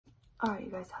Alright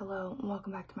you guys, hello and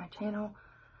welcome back to my channel.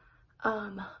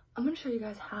 I'm gonna show you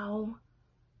guys how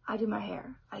I do my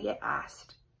hair. I get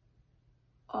asked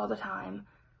all the time,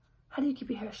 how do you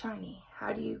keep your hair shiny?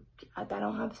 How do you, I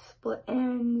don't have split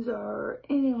ends or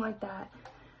anything like that.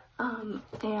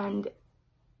 And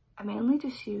I mainly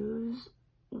just use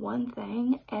one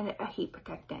thing and a heat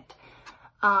protectant.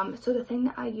 So the thing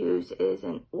that I use is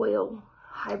an oil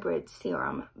hybrid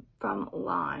serum from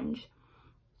Lange.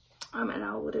 And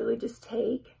I'll literally just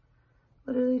take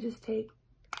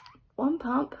one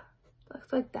pump,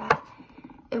 looks like that.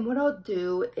 And what I'll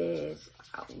do is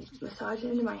I'll massage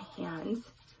it into my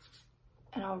hands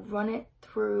and I'll run it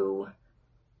through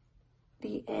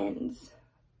the ends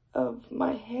of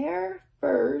my hair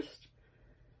first,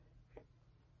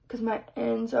 because my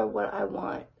ends are what I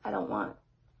want. I don't want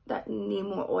that need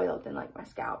more oil than like my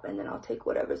scalp. And then I'll take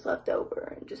whatever's left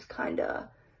over and just kind of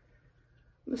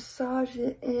massage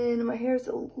it in. My hair is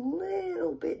a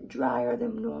little bit drier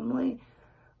than normally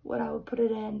what I would put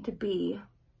it in to be,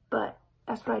 but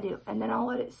that's what I do. And then I'll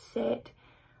let it sit.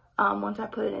 Once I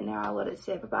put it in there, I'll let it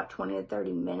sit for about 20 to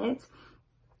 30 minutes.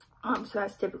 So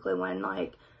that's typically when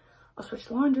like I'll switch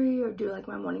laundry or do like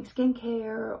my morning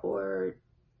skincare or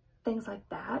things like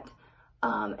that.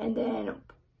 And then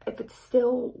if it's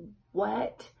still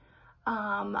wet,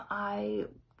 I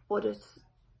will just,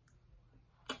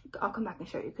 I'll come back and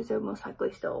show you because it'll most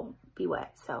likely still be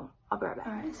wet. So I'll be right back.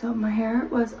 All right, so my hair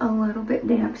was a little bit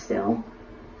damp still.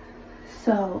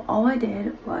 So all I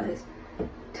did was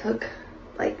took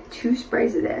like 2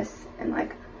 sprays of this and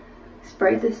like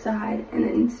sprayed this side and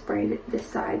then sprayed this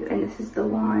side. And this is the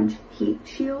Lange Heat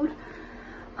Shield.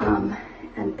 And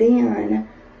then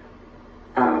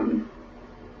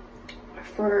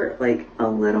for like a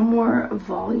little more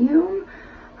volume,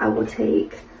 I will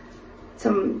take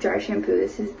some dry shampoo.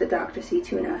 This is the Dr. C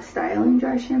Tuna Styling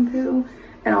Dry Shampoo,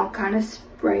 and I'll kind of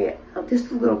spray it just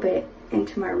a little bit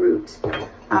into my roots,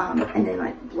 and then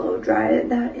like blow dry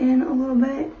that in a little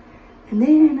bit. And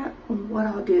then what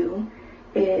I'll do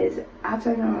is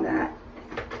after I've done all that,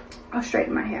 I'll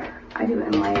straighten my hair. I do it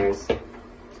in layers.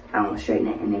 I don't straighten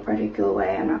it in a particular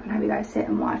way. I'm not gonna have you guys sit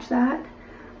and watch that.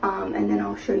 And then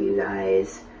I'll show you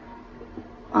guys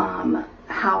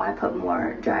how I put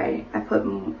more dry,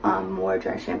 more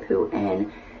dry shampoo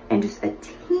in, and just a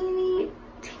teeny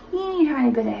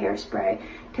tiny bit of hairspray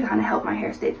to kind of help my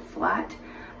hair stay flat.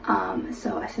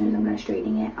 So as soon as I'm done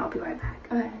straightening it, I'll be right back.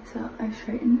 Okay, so I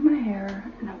straightened my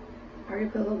hair and I've already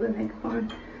put a little bit of makeup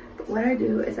on. But what I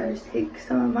do is I just take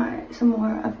some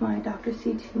more of my Dr.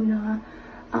 C Tuna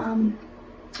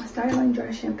Styling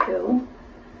Dry Shampoo,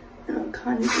 and I'll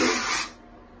kind of just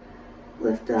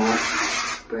lift up,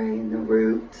 spray in the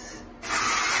roots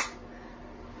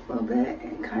a little bit,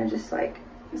 and kind of just like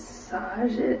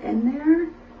massage it in there.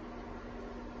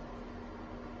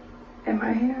 And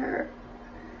my hair,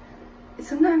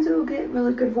 sometimes it will get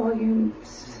really good volume,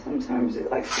 sometimes it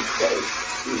likes to stay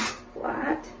too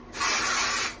flat.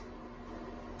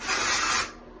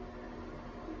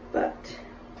 But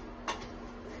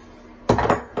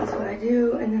that's what I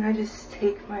do. And then I just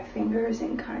take my fingers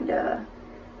and kind of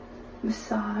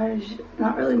massage,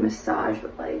 not really massage,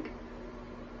 but like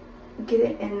get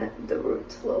it in the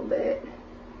roots a little bit.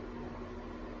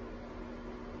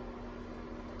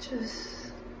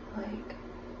 Just like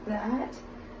that.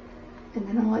 And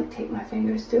then I'll like take my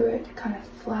fingers through it to kind of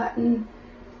flatten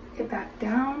it back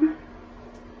down.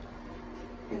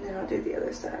 And then I'll do the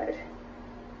other side.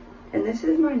 And this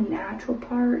is my natural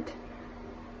part.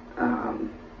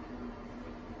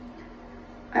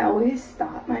 I always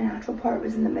thought my natural part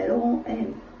was in the middle,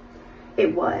 and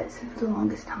it was for the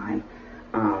longest time.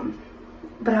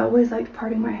 But I always liked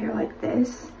parting my hair like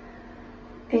this,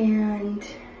 and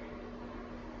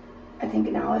I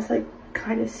think now it's like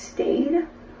kind of stayed.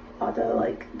 Although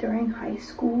like during high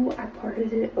school, I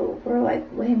parted it over like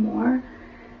way more,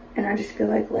 and I just feel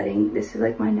like letting, this is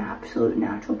like my absolute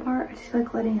natural part. I just feel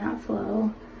like letting that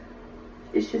flow.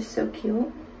 It's just so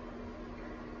cute.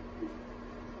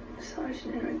 Massage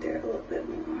it in right there a little bit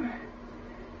more.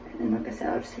 And then like I said,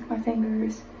 I'll just take my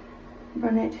fingers,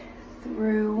 run it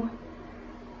through,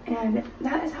 and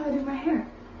that is how I do my hair.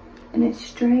 And it's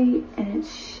straight and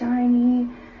it's shiny,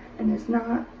 and there's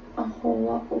not a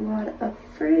whole lot of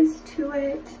frizz to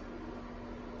it.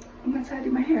 And that's how I do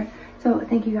my hair. So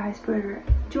thank you guys for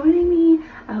joining me.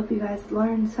 I hope you guys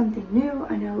learned something new.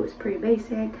 I know it was pretty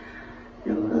basic.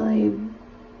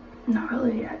 Not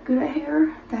really that good at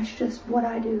hair. That's just what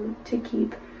I do to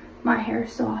keep my hair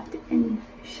soft and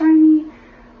shiny.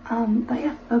 But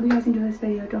yeah, I hope you guys enjoyed this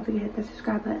video. Don't forget to hit the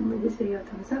subscribe button, leave this video a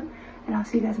thumbs up, and I'll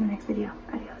see you guys in my next video.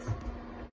 Adios.